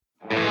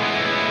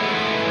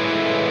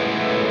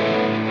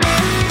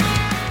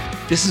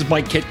This is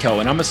Mike Kitko,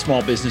 and I'm a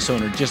small business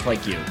owner just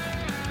like you.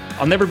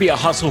 I'll never be a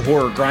hustle,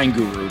 whore, or grind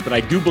guru, but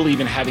I do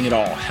believe in having it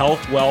all: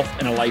 health, wealth,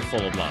 and a life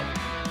full of love.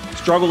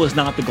 Struggle is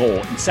not the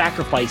goal, and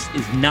sacrifice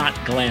is not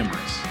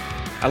glamorous.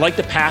 I like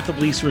the path of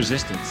least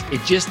resistance.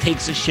 It just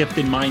takes a shift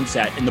in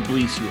mindset and the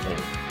beliefs you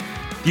hold.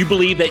 Do you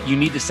believe that you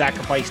need to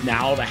sacrifice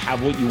now to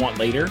have what you want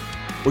later?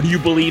 Or do you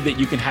believe that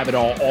you can have it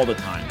all the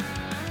time?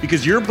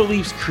 Because your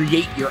beliefs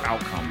create your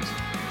outcomes.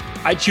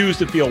 I choose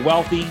to feel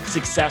wealthy,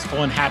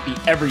 successful, and happy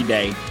every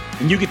day,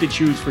 and you get to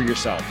choose for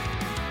yourself.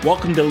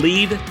 Welcome to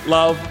Lead,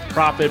 Love,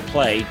 Profit,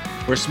 Play,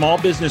 where small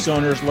business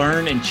owners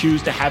learn and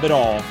choose to have it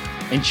all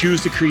and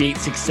choose to create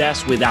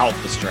success without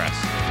the stress.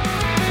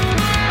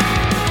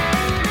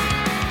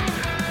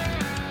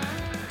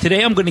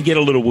 Today, I'm going to get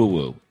a little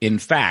woo-woo. In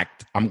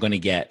fact, I'm going to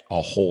get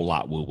a whole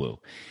lot woo-woo.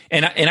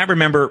 And I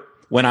remember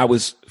when I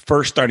was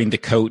first starting to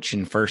coach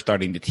and first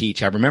starting to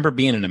teach, I remember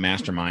being in a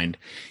mastermind,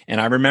 and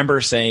I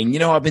remember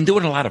saying, I've been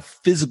doing a lot of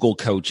physical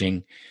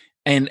coaching,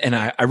 and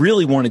I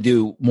really want to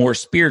do more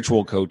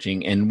spiritual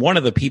coaching. And one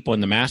of the people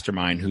in the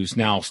mastermind, who's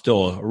now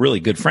still a really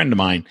good friend of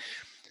mine,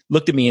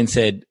 looked at me and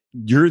said,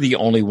 "You're the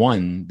only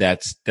one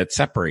that's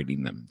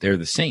separating them. They're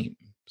the same."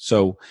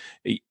 So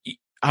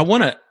I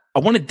want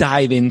to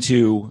dive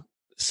into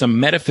some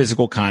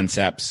metaphysical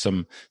concepts,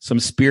 some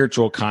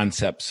spiritual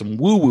concepts, some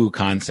woo-woo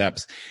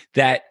concepts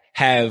that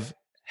have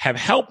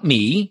helped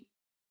me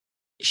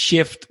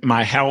shift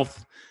my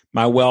health,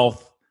 my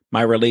wealth,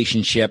 my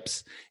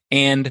relationships,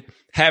 and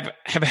have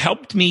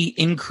helped me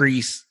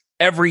increase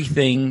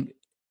everything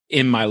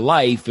in my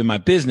life, in my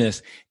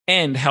business,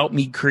 and help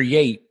me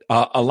create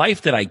a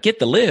life that I get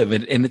to live.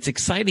 And it's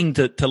exciting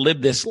to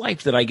live this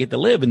life that I get to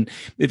live. And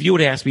if you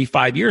would ask me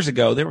 5 years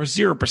ago, there was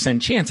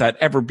 0% chance I'd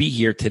ever be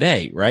here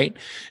today. Right.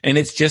 And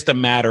it's just a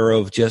matter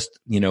of just,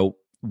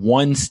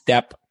 one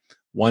step,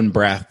 one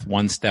breath,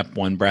 one step,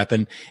 one breath,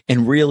 and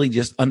really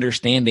just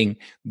understanding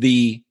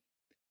the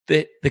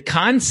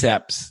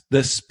concepts,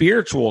 the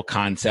spiritual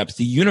concepts,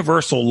 the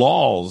universal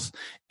laws,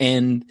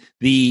 and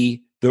the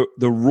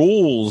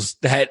rules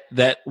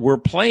that we're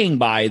playing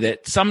by,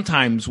 that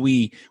sometimes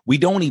we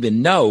don't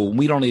even know,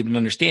 we don't even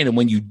understand. And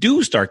when you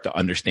do start to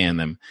understand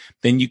them,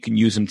 then you can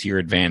use them to your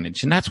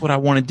advantage. And that's what I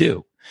want to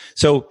do.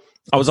 So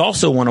I was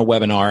also on a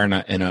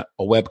webinar and a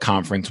web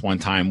conference one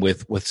time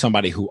with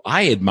somebody who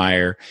I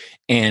admire.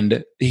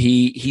 And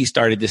he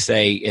started to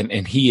say,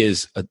 and he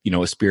is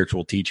a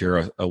spiritual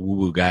teacher, a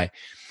woo-woo guy.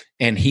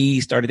 And he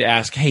started to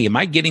ask, "Hey, am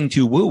I getting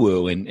too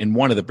woo-woo?" And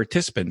one of the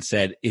participants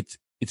said,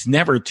 It's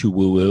never too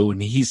woo-woo.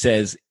 And he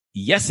says,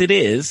 "Yes, it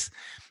is.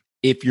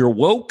 If you're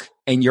woke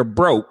and you're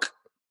broke,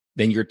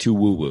 then you're too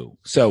woo-woo."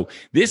 So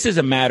this is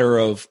a matter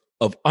of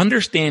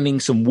understanding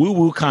some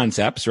woo-woo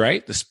concepts,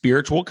 right? The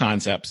spiritual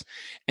concepts,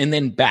 and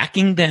then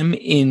backing them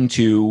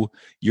into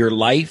your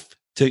life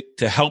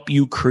to help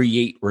you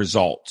create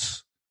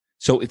results.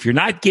 So if you're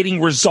not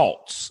getting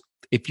results,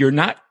 if you're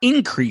not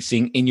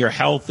increasing in your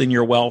health and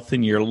your wealth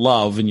and your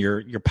love and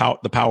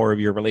the power of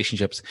your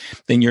relationships,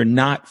 then you're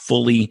not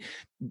fully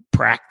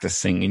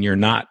practicing, and you're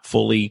not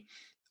fully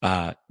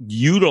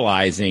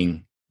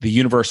utilizing the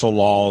universal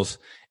laws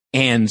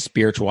and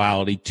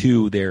spirituality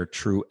to their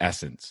true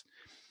essence.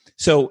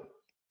 So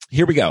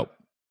here we go.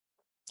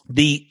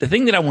 The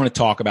thing that I want to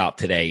talk about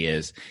today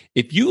is,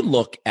 if you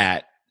look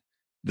at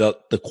the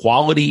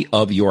quality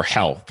of your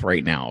health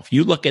right now, if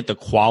you look at the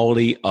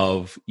quality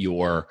of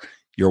your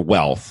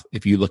wealth,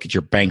 if you look at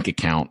your bank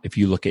account, if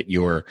you look at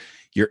your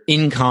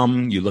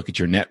income, you look at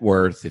your net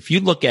worth, if you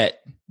look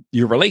at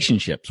your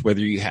relationships,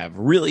 whether you have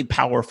really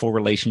powerful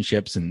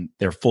relationships and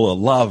they're full of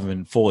love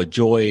and full of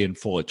joy and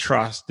full of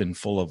trust and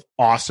full of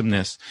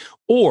awesomeness,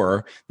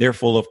 or they're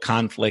full of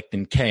conflict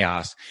and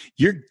chaos,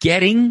 you're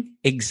getting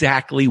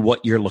exactly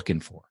what you're looking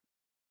for.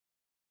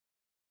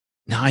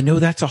 Now, I know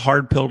that's a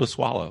hard pill to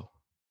swallow.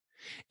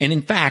 And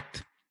in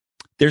fact,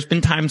 there's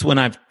been times when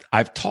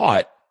I've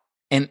taught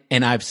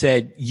and I've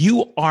said,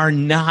 "You are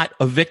not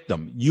a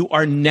victim. You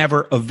are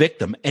never a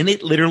victim." And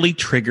it literally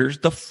triggers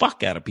the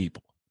fuck out of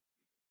people.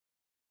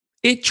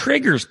 It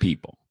triggers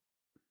people.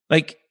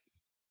 Like,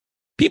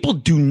 people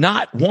do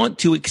not want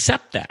to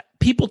accept that.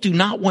 People do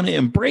not want to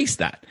embrace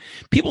that.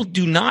 People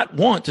do not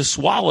want to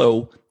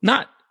swallow,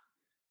 not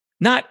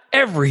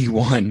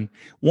everyone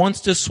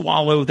wants to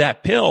swallow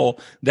that pill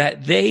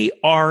that they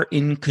are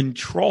in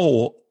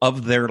control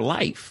of their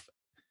life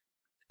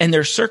and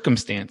their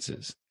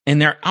circumstances and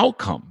their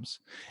outcomes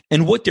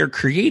and what they're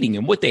creating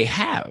and what they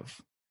have.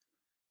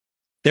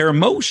 Their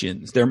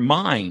emotions, their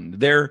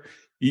mind, their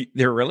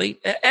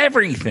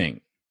everything.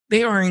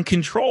 They are in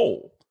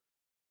control.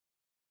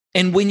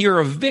 And when you're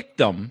a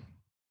victim,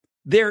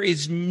 there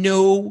is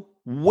no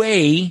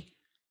way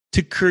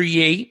to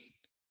create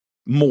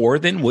more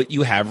than what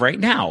you have right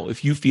now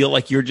if you feel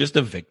like you're just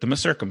a victim of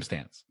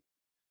circumstance.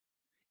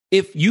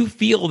 If you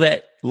feel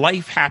that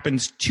life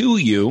happens to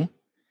you,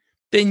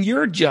 then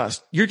you're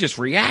just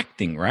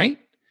reacting, right?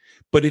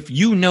 But if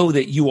you know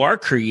that you are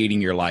creating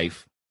your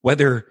life,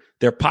 whether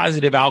they're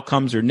positive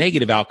outcomes or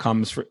negative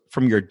outcomes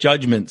from your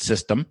judgment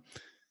system,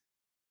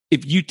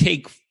 if you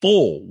take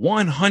full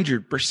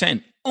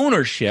 100%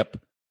 ownership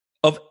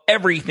of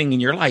everything in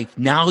your life,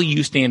 now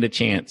you stand a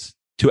chance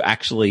to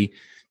actually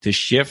to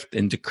shift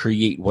and to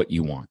create what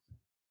you want.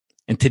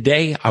 And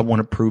today I want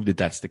to prove that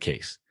that's the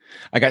case.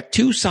 I got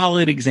two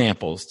solid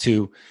examples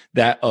to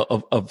that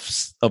of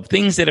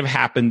things that have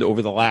happened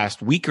over the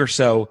last week or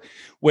so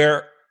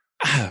where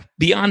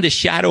beyond a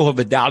shadow of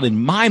a doubt in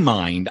my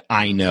mind,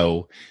 I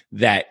know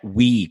that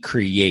we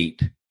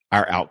create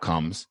our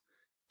outcomes.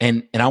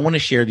 And I want to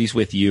share these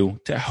with you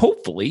to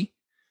hopefully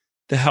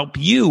to help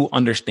you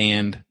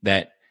understand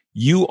that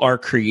you are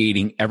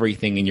creating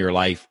everything in your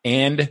life.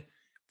 And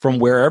from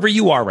wherever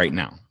you are right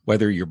now,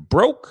 whether you're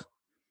broke,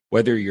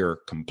 whether you're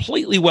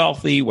completely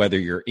wealthy, whether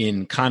you're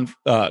in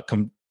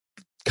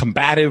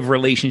combative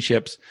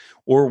relationships,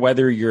 or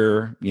whether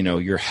your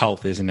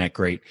health isn't that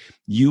great,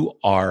 you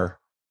are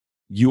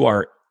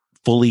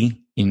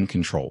fully in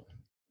control.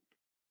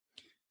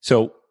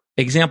 So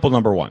example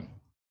number one,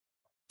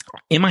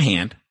 in my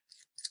hand,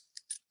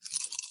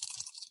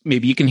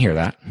 maybe you can hear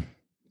that.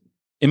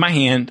 In my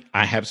hand,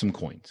 I have some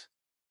coins.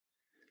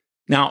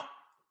 Now,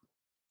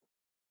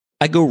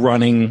 I go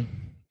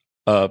running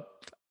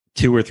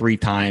 2 or 3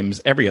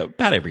 times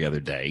about every other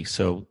day.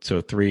 So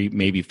 3,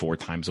 maybe 4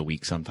 times a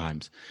week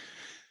sometimes.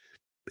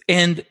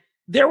 And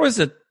there was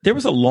a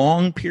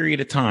long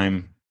period of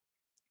time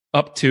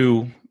up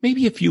to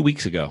maybe a few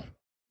weeks ago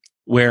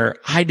where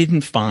I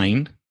didn't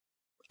find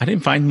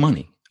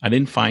money. I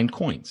didn't find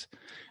coins.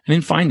 I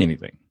didn't find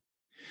anything.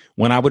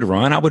 When I would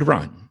run.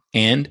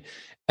 And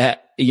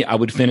I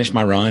would finish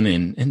my run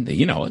and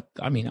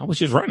I was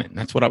just running.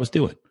 That's what I was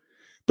doing.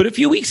 But a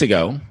few weeks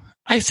ago,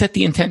 I set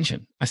the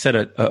intention. I set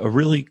a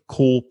really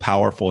cool,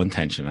 powerful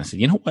intention. I said,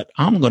 you know what?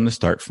 I'm going to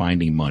start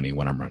finding money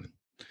when I'm running.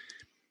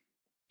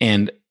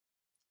 And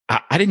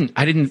I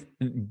didn't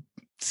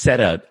set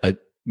a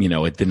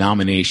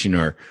denomination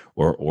or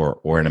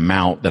an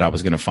amount that I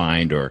was going to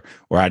find, or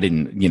I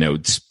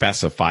didn't,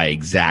 specify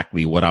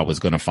exactly what I was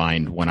going to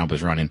find when I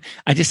was running.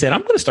 I just said,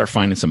 I'm going to start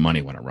finding some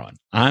money when I run.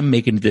 I'm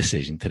making a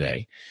decision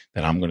today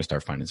that I'm going to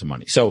start finding some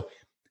money. So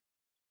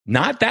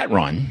not that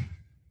run.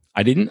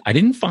 I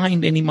didn't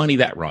find any money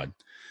that run,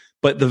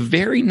 but the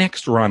very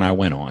next run I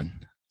went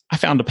on, I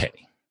found a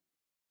penny.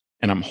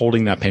 And I'm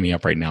holding that penny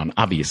up right now. And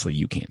obviously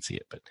you can't see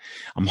it, but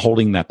I'm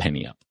holding that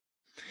penny up.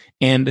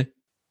 And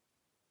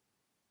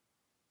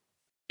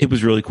it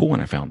was really cool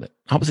when I found it.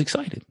 I was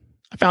excited.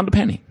 I found a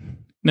penny.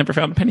 Never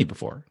found a penny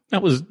before.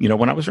 That was,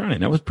 when I was running.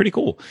 That was pretty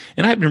cool.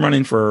 And I've been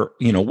running for,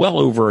 well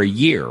over a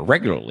year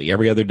regularly,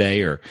 every other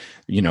day or,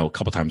 a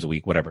couple times a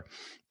week, whatever.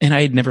 And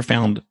I had never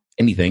found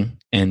anything.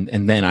 And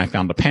then I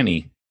found a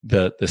penny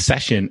the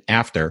session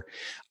after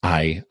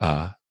I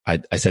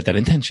set that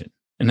intention.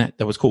 And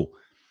that was cool.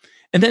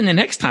 And then the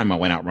next time I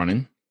went out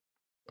running,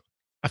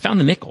 I found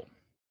a nickel.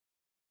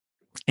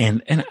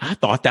 And I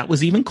thought that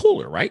was even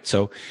cooler, right?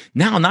 So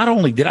now not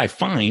only did I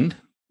find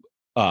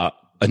a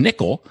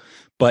nickel,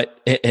 but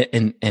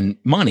and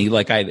money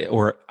like I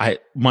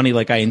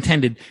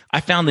intended,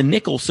 I found the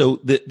nickel. So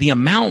the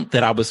amount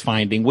that I was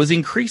finding was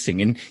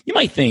increasing. And you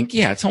might think,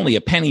 yeah, it's only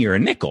a penny or a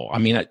nickel. I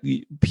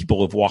mean,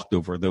 people have walked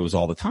over those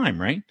all the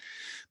time, right?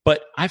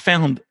 But I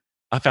found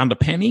a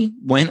penny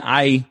when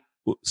I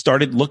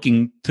started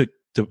looking to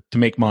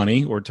make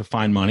money or to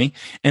find money,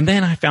 and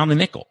then I found a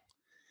nickel,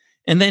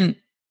 and then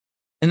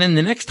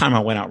the next time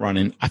I went out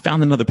running, I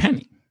found another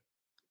penny.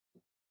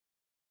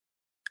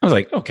 I was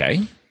like,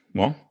 okay,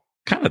 well,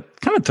 kind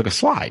of took a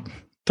slide,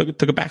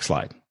 took a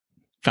backslide,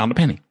 found a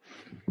penny.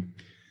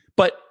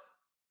 But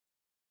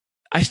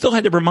I still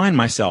had to remind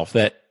myself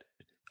that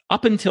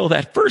up until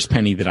that first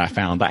penny that I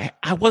found,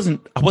 I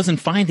wasn't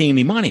finding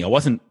any money. I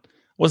wasn't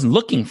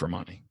looking for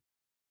money.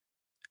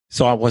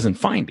 So I wasn't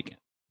finding it.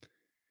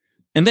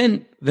 And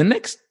then the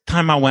next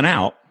time I went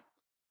out,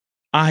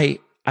 I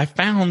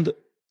found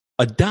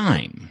a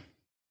dime.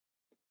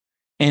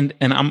 And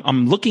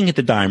I'm looking at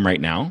the dime right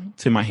now.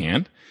 It's in my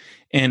hand.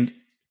 And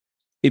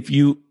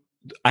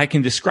I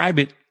can describe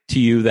it to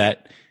you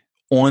that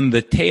on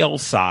the tail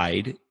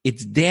side,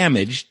 it's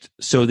damaged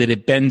so that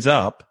it bends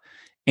up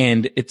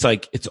and it's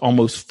like it's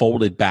almost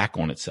folded back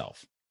on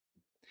itself.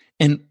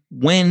 And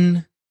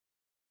when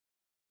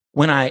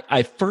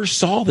I first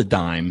saw the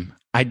dime,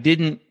 I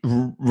didn't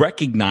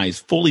recognize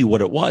fully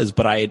what it was,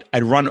 but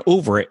I'd run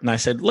over it and I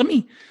said, let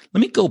me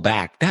go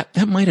back.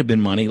 That might have been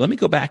money. Let me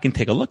go back and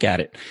take a look at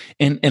it.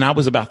 And I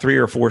was about 3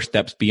 or 4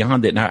 steps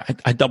beyond it. And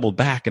I doubled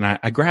back and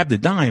I grabbed the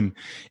dime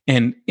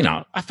and,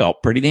 I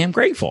felt pretty damn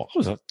grateful.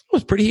 I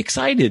was pretty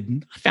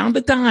excited. I found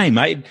the dime.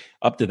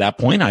 Up to that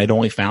point, I had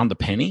only found a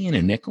penny and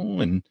a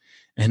nickel and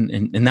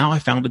now I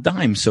found a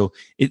dime. So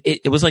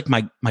it was like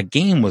my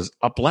game was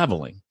up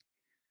leveling.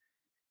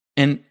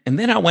 And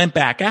then I went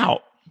back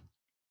out.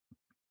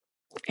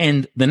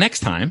 And the next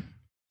time,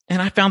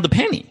 and I found the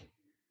penny.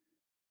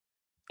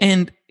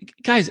 And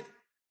guys,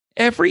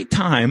 every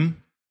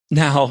time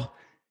now,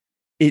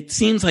 it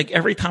seems like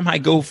every time I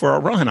go for a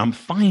run, I'm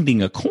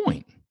finding a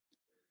coin.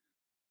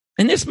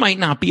 And this might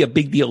not be a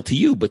big deal to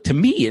you, but to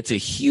me, it's a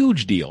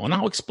huge deal. And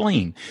I'll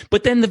explain.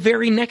 But then the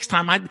very next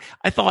time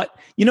I thought,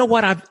 you know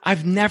what?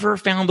 I've never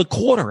found a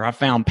quarter. I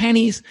found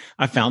pennies.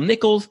 I found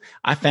nickels.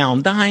 I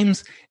found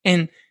dimes.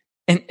 And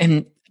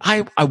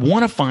I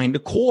want to find a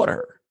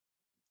quarter.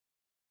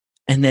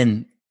 And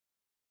then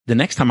the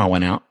next time I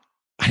went out,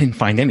 I didn't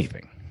find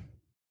anything.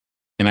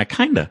 And I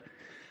kind of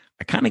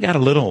got a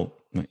little,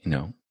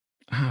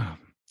 I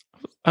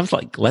was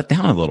like let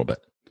down a little bit.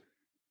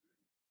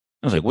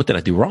 I was like, what did I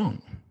do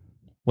wrong?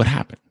 What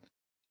happened?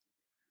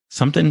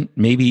 Something,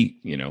 maybe,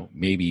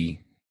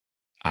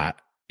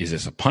 is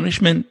this a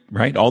punishment,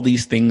 right? All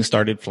these things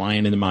started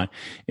flying into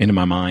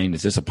my mind.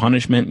 Is this a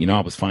punishment?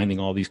 I was finding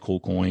all these cool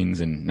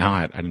coins and now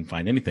I didn't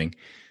find anything.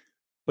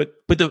 But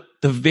the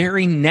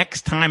very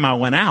next time I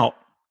went out,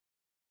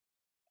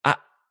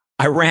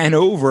 I ran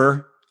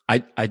over,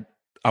 I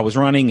was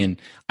running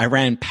and I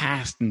ran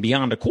past and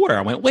beyond a quarter.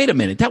 I went, wait a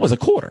minute, that was a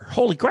quarter.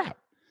 Holy crap.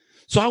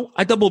 So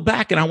I doubled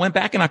back and I went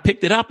back and I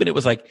picked it up and it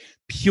was like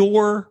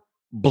pure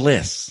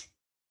bliss.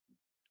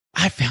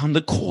 I found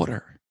the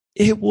quarter.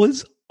 It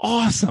was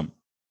awesome.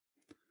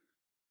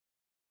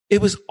 It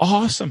was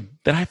awesome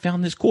that I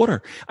found this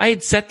quarter. I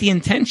had set the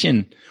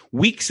intention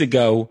weeks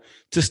ago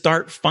to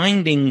start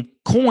finding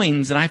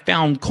coins, and I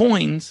found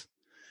coins.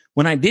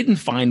 When I didn't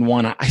find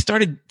one, I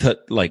started to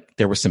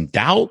there was some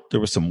doubt, there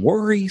was some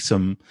worry,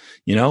 some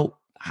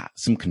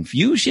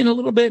confusion a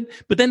little bit.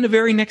 But then the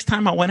very next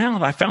time I went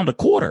out, I found a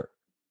quarter.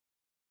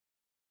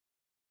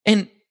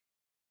 And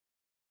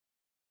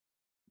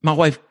my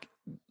wife,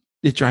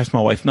 it drives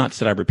my wife nuts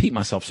that I repeat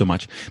myself so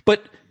much.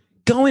 But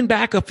going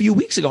back a few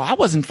weeks ago, I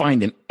wasn't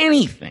finding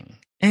anything.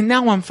 And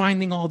now I'm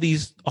finding all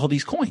these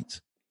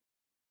coins.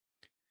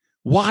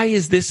 Why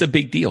is this a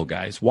big deal,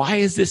 guys? Why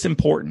is this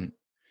important?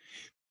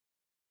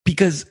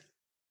 Because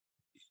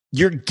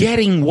you're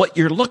getting what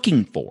you're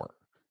looking for.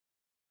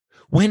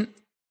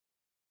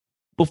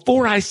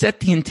 Before I set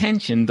the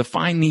intention to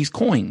find these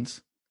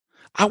coins,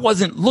 I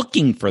wasn't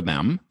looking for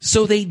them,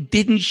 so they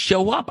didn't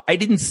show up. I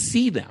didn't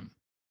see them.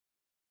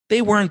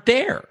 They weren't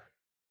there.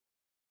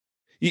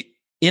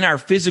 In our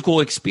physical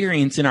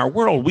experience in our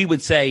world, we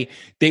would say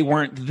they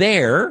weren't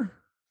there,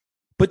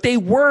 but they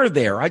were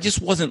there. I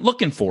just wasn't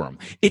looking for them.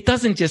 It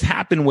doesn't just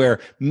happen where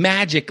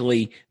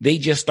magically they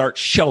just start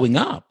showing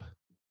up.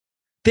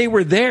 They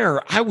were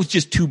there. I was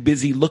just too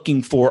busy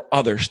looking for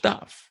other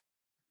stuff.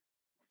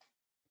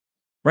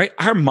 Right?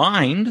 Our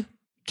mind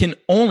can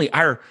only,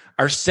 our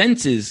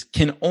senses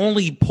can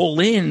only pull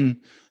in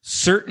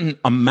certain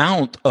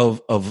amount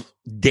of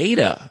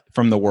data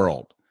from the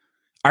world.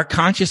 Our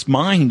conscious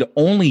mind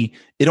only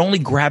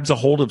grabs a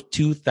hold of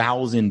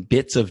 2,000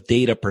 bits of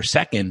data per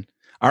second.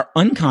 Our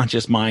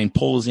unconscious mind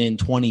pulls in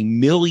 20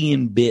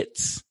 million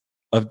bits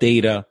of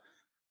data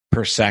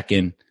per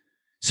second.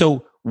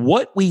 So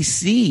what we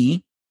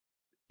see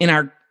in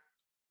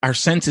our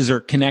senses are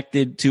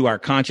connected to our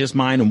conscious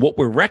mind, and what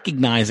we're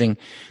recognizing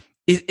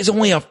is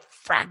only a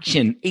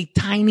fraction, a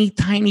tiny,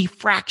 tiny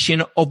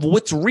fraction of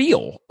what's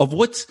real, of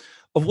what's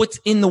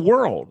in the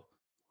world.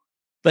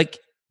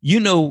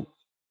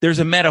 There's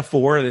a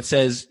metaphor that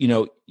says,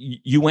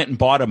 you went and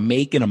bought a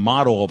make and a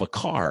model of a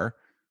car.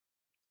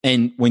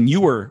 And when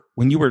you were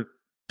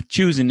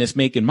choosing this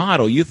make and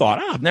model, you thought,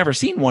 I've never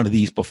seen one of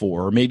these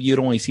before. Or maybe you'd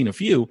only seen a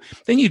few.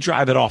 Then you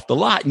drive it off the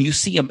lot and you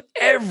see them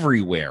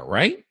everywhere,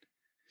 right?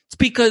 It's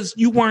because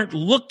you weren't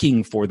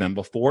looking for them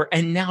before,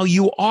 and now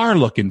you are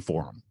looking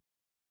for them.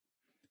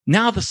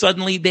 Now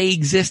suddenly they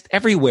exist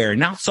everywhere.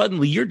 Now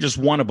suddenly you're just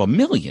one of a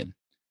million.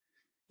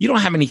 You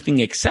don't have anything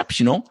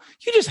exceptional.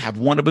 You just have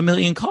one of a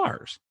million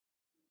cars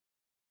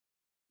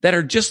that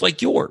are just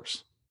like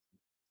yours.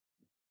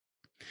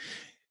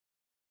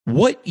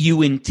 What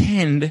you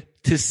intend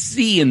to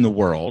see in the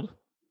world,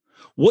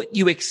 what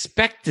you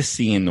expect to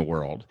see in the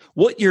world,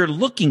 what you're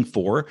looking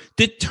for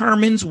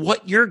determines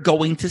what you're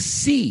going to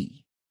see.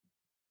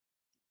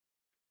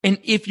 And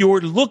if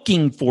you're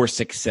looking for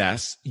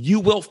success,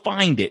 you will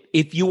find it.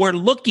 If you are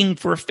looking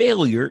for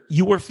failure,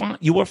 you will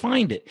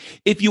find it.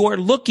 If you are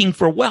looking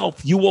for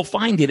wealth, you will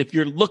find it. If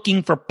you're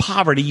looking for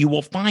poverty, you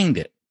will find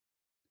it.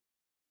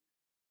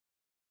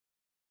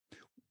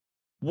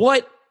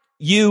 What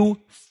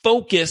you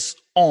focus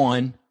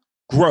on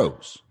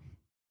grows.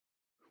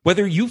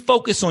 Whether you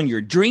focus on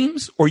your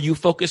dreams or you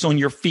focus on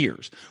your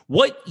fears,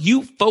 what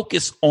you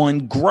focus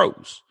on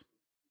grows.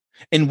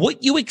 And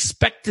what you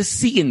expect to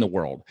see in the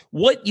world,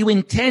 what you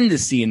intend to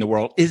see in the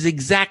world, is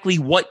exactly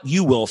what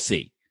you will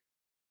see.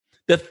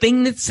 The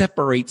thing that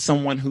separates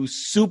someone who's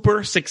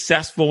super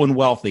successful and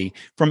wealthy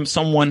from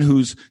someone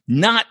who's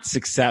not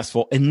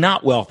successful and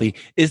not wealthy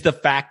is the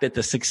fact that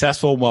the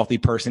successful and wealthy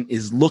person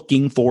is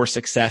looking for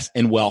success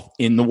and wealth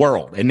in the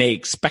world, and they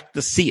expect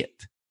to see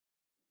it.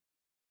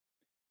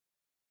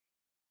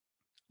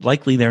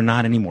 Likely they're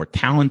not any more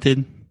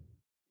talented,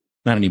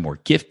 not any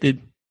more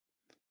gifted.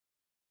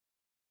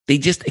 They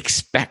just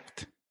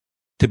expect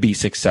to be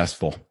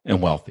successful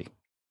and wealthy.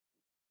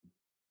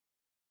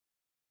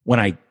 When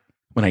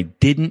I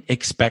didn't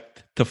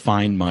expect to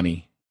find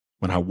money,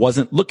 When I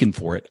wasn't looking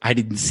for it, I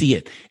didn't see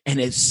it. And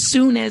as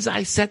soon as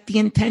I set the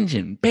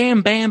intention,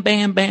 bam, bam,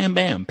 bam, bam,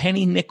 bam,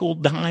 penny, nickel,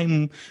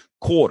 dime,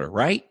 quarter,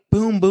 right?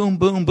 Boom, boom,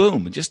 boom,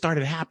 boom. It just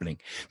started happening.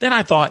 Then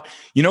I thought,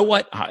 you know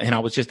what? And I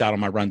was just out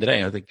on my run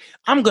today. I was like,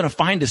 I'm going to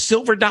find a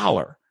silver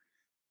dollar.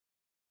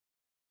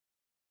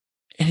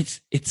 And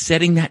it's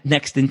setting that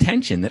next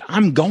intention that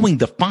I'm going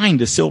to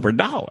find a silver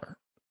dollar.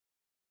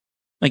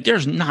 Like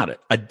there's not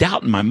a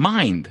doubt in my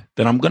mind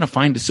that I'm going to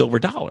find a silver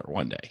dollar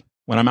one day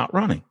when I'm out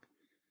running.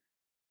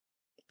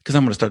 Because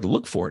I'm going to start to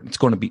look for it.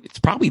 It's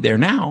probably there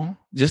now.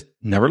 Just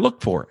never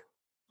looked for it.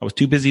 I was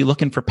too busy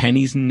looking for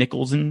pennies and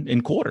nickels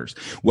and quarters.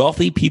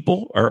 Wealthy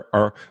people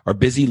are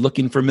busy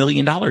looking for $1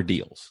 million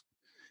deals.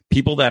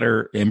 People that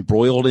are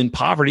embroiled in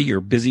poverty are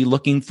busy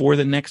looking for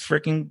the next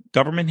freaking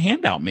government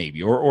handout,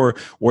 maybe, or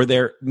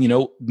their,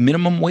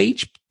 minimum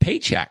wage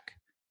paycheck.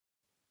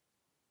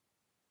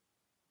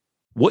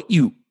 What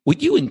you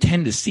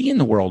intend to see in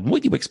the world,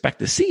 what you expect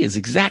to see is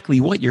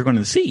exactly what you're going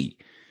to see.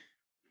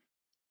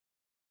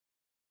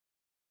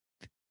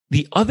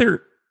 The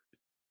other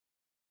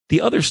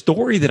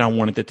story that I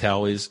wanted to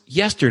tell is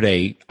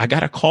yesterday I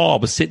got a call.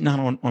 I was sitting out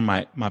on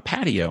my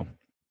patio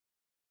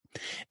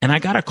and I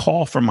got a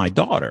call from my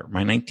daughter,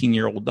 my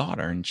 19-year-old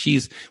daughter. And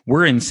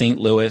we're in St.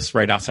 Louis,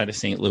 right outside of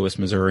St. Louis,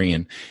 Missouri.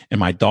 And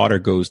my daughter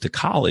goes to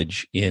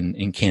college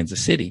in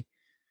Kansas City.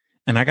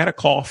 And I got a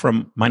call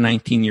from my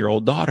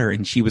 19-year-old daughter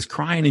and she was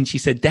crying and she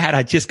said, Dad,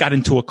 I just got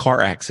into a car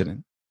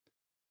accident.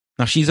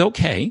 Now she's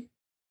okay.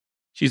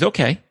 She's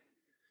okay.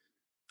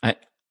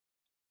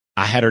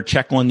 I had her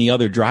check on the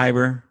other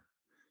driver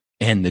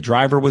and the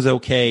driver was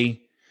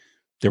okay.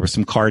 There was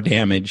some car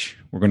damage.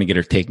 We're going to get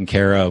her taken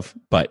care of.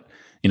 But,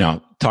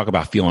 talk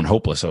about feeling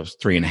hopeless. I was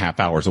 3.5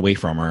 hours away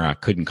from her. I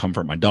couldn't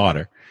comfort my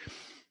daughter.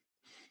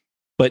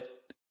 But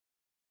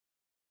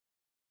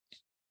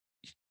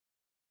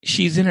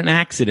she's in an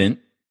accident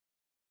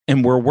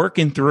and we're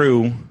working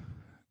through,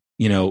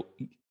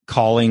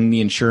 calling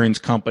the insurance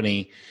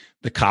company.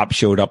 The cop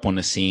showed up on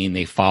the scene.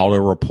 They filed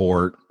a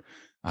report.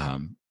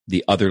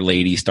 The other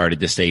lady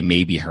started to say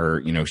maybe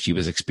her, she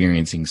was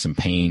experiencing some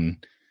pain.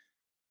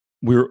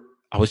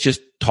 I was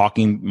just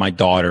talking my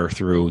daughter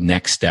through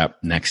next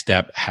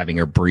step, having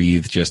her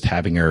breathe, just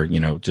having her,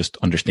 just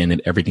understand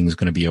that everything's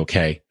going to be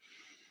okay.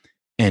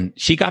 And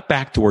she got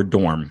back to her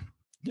dorm.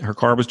 Her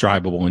car was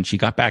drivable and she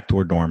got back to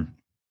her dorm.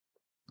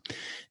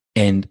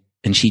 And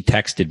she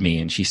texted me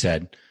and she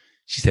said,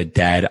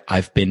 Dad,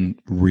 I've been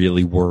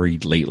really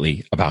worried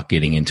lately about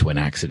getting into an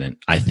accident.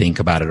 I think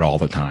about it all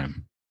the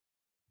time.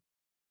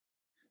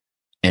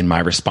 And my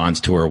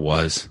response to her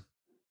was,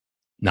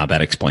 now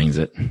that explains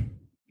it.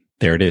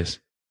 There it is.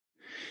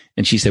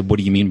 And she said, what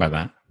do you mean by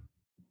that?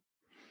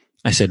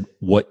 I said,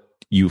 what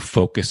you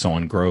focus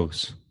on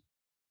grows.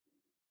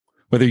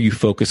 Whether you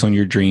focus on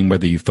your dream,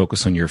 whether you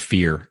focus on your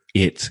fear,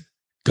 it's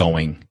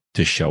going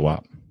to show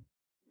up.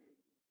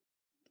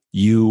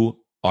 You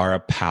are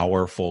a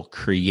powerful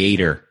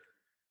creator.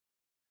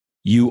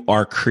 You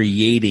are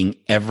creating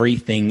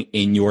everything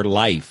in your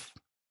life.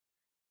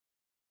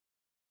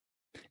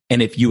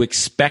 And if you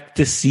expect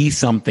to see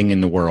something in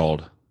the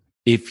world,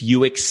 if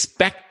you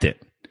expect it,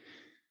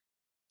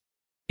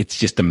 it's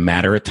just a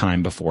matter of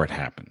time before it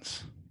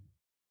happens.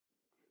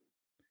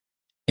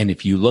 And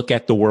if you look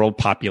at the world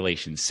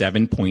population,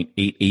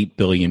 7.88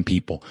 billion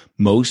people,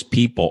 most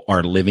people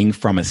are living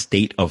from a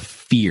state of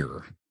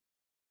fear.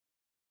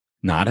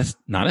 Not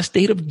a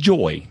state of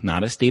joy,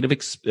 not a state of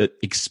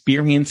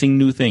experiencing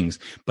new things,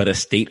 but a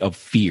state of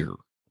fear.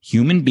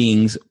 Human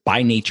beings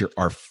by nature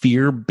are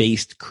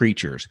fear-based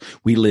creatures.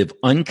 We live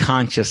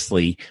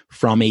unconsciously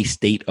from a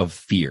state of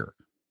fear.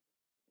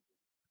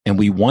 And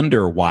we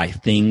wonder why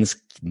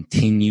things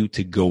continue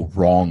to go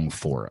wrong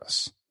for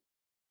us.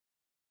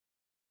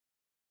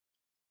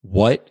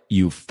 What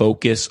you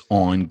focus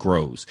on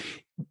grows.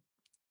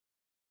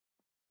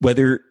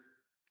 Whether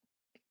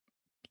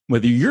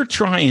you're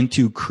trying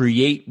to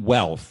create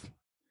wealth,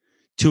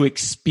 to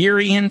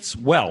experience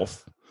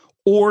wealth,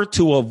 or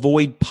to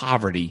avoid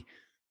poverty,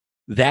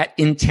 that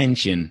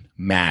intention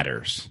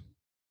matters.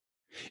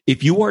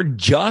 If you are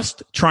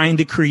just trying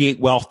to create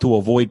wealth to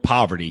avoid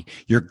poverty,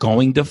 you're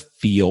going to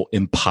feel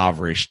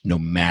impoverished no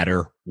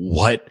matter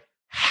what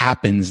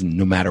happens,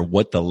 no matter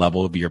what the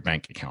level of your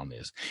bank account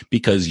is,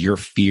 because your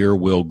fear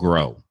will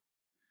grow.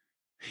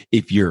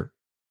 If you're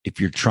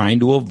trying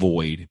to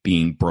avoid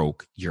being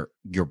broke, your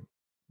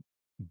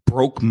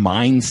broke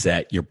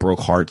mindset, your broke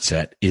heart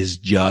set is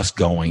just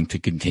going to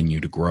continue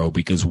to grow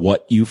because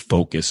what you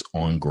focus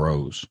on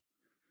grows.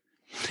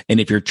 And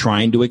if you're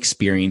trying to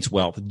experience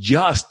wealth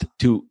just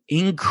to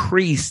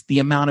increase the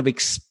amount of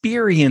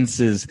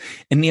experiences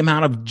and the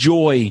amount of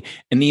joy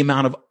and the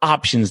amount of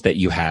options that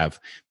you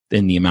have,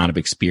 then the amount of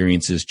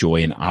experiences,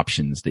 joy, and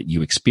options that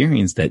you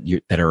experience that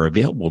are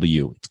available to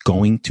you, it's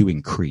going to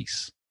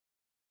increase.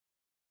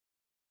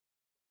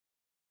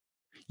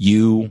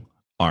 You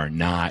are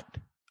not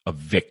a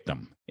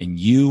victim, and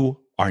you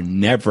are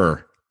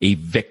never a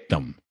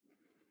victim.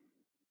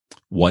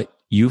 What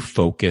you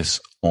focus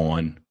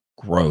on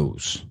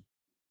grows.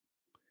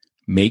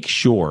 Make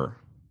sure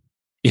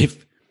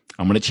If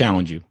I'm going to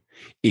challenge you,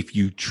 if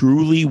you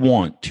truly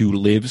want to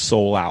live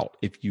soul out,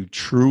 if you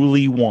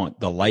truly want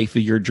the life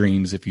of your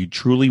dreams, if you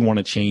truly want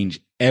to change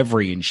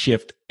every and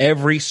shift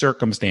every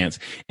circumstance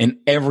and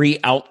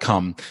every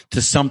outcome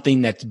to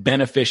something that's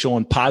beneficial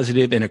and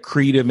positive and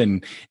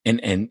accretive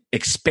and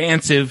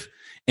expansive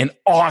and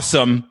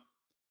awesome,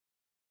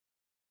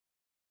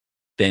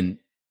 then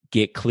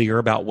get clear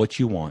about what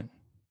you want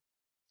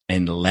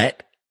and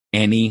let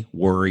any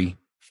worry,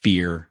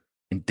 fear,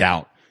 and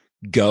doubt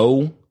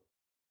go.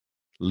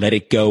 Let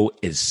it go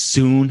as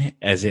soon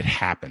as it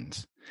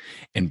happens,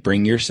 and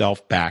bring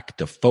yourself back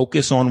to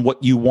focus on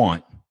what you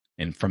want.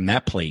 And from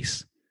that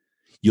place,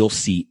 you'll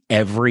see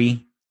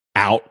every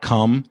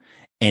outcome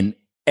and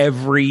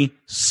every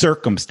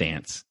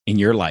circumstance in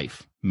your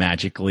life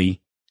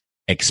magically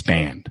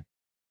expand.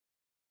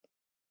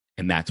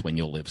 And that's when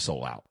you'll live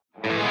soul out.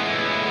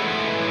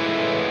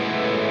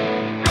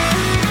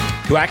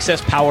 To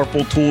access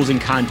powerful tools and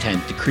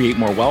content to create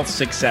more wealth,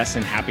 success,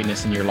 and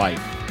happiness in your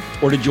life,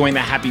 or to join the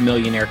Happy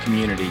Millionaire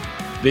community,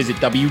 visit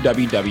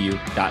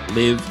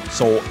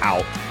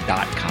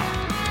www.livesoulout.com.